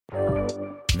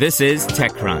This is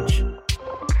TechCrunch.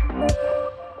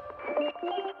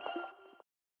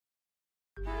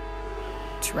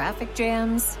 Traffic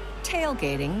jams,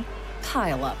 tailgating,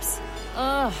 pile-ups.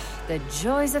 Ugh, the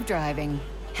joys of driving.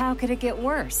 How could it get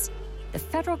worse? The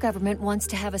federal government wants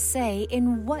to have a say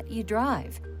in what you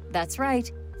drive. That's right.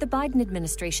 The Biden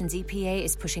administration's EPA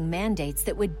is pushing mandates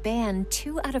that would ban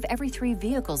 2 out of every 3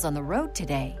 vehicles on the road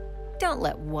today. Don't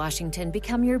let Washington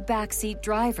become your backseat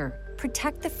driver.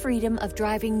 Protect the freedom of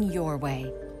driving your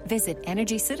way. Visit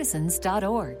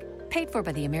EnergyCitizens.org. Paid for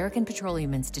by the American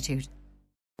Petroleum Institute.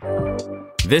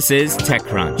 This is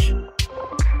TechCrunch.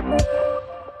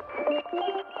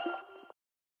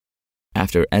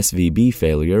 After SVB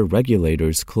failure,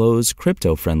 regulators close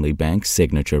crypto-friendly bank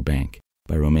Signature Bank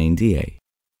by Romain Diaz.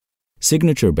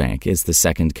 Signature Bank is the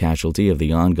second casualty of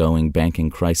the ongoing banking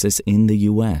crisis in the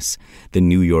U.S. The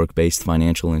New York-based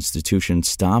financial institution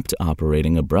stopped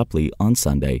operating abruptly on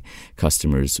Sunday.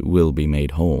 Customers will be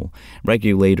made whole.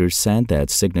 Regulators said that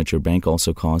Signature Bank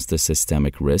also caused a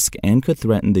systemic risk and could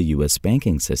threaten the U.S.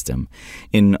 banking system.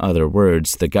 In other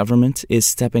words, the government is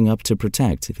stepping up to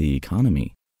protect the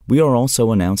economy. We are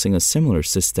also announcing a similar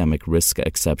systemic risk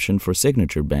exception for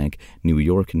Signature Bank, New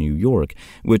York,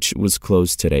 which was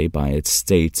closed today by its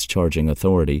state's charging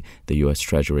authority, the U.S.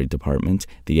 Treasury Department,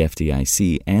 the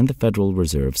FDIC, and the Federal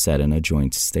Reserve said in a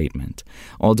joint statement.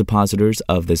 All depositors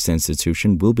of this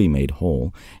institution will be made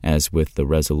whole. As with the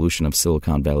resolution of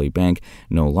Silicon Valley Bank,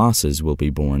 no losses will be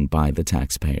borne by the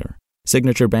taxpayer.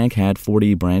 Signature Bank had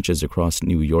 40 branches across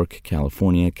New York,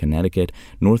 California, Connecticut,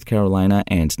 North Carolina,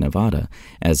 and Nevada.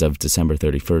 As of December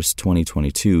 31,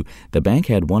 2022, the bank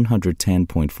had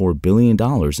 $110.4 billion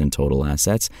in total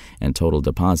assets and total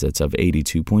deposits of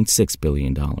 $82.6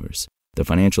 billion. The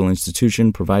financial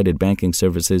institution provided banking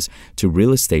services to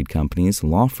real estate companies,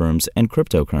 law firms, and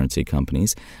cryptocurrency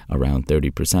companies. Around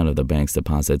 30% of the bank's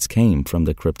deposits came from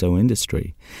the crypto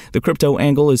industry. The crypto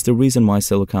angle is the reason why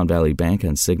Silicon Valley Bank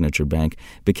and Signature Bank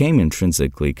became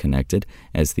intrinsically connected.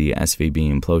 As the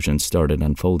SVB implosion started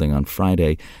unfolding on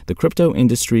Friday, the crypto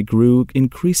industry grew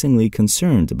increasingly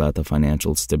concerned about the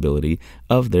financial stability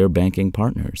of their banking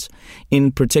partners.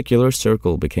 In particular,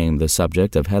 Circle became the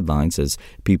subject of headlines as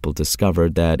people discovered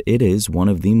that it is one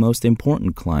of the most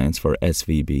important clients for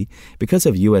SVB because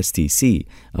of USDC,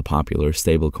 a popular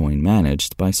stablecoin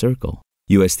managed by Circle.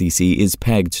 USDC is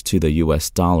pegged to the US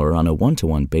dollar on a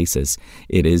one-to-one basis.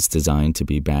 It is designed to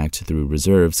be backed through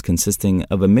reserves consisting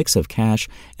of a mix of cash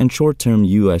and short-term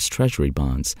US Treasury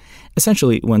bonds.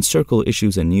 Essentially, when Circle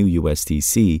issues a new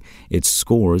USDC, it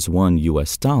scores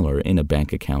 $1 in a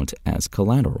bank account as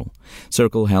collateral.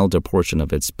 Circle held a portion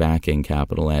of its backing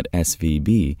capital at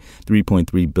SVB.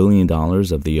 $3.3 billion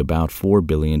of the about $4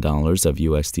 billion of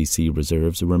USDC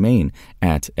reserves remain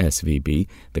at SVB,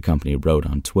 the company wrote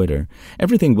on Twitter.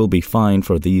 Everything will be fine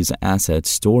for these assets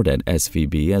stored at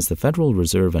SVB as the Federal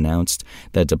Reserve announced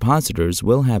that depositors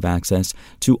will have access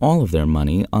to all of their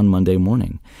money on Monday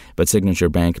morning. But Signature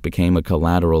Bank became a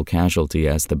collateral casualty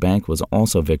as the bank was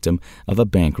also victim of a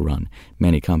bank run.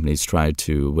 Many companies tried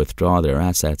to withdraw their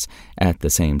assets at the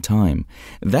same time.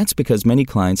 That's because many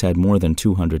clients had more than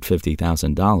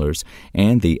 $250,000,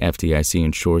 and the FDIC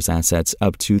insures assets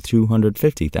up to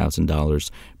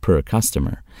 $250,000 per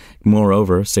customer.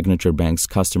 Moreover, Signature Bank's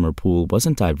customer pool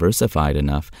wasn't diversified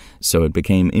enough, so it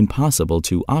became impossible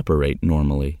to operate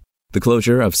normally. The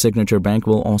closure of Signature Bank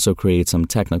will also create some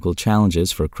technical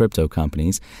challenges for crypto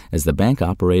companies as the bank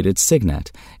operated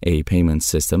Signet, a payment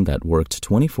system that worked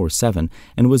 24/7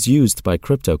 and was used by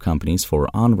crypto companies for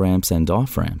on-ramps and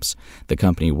off-ramps. The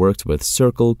company worked with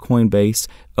Circle, Coinbase,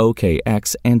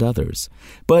 OKX, and others.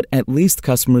 But at least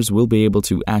customers will be able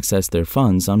to access their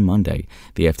funds on Monday.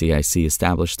 The FDIC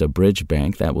established a bridge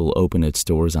bank that will open its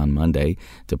doors on Monday.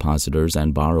 Depositors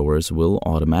and borrowers will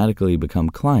automatically become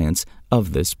clients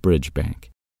of this bridge bank.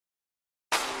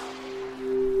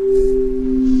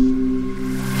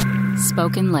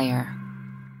 Spoken Layer.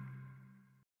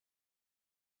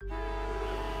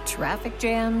 Traffic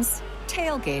jams,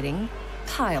 tailgating,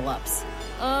 pile-ups.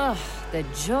 Ugh, the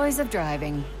joys of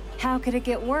driving. How could it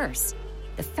get worse?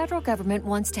 The federal government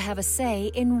wants to have a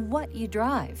say in what you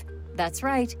drive. That's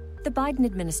right. The Biden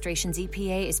administration's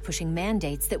EPA is pushing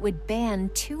mandates that would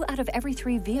ban 2 out of every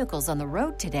 3 vehicles on the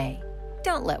road today.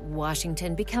 Don't let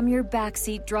Washington become your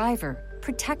backseat driver.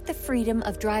 Protect the freedom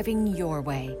of driving your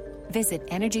way. Visit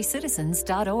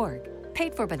EnergyCitizens.org.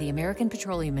 Paid for by the American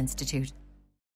Petroleum Institute.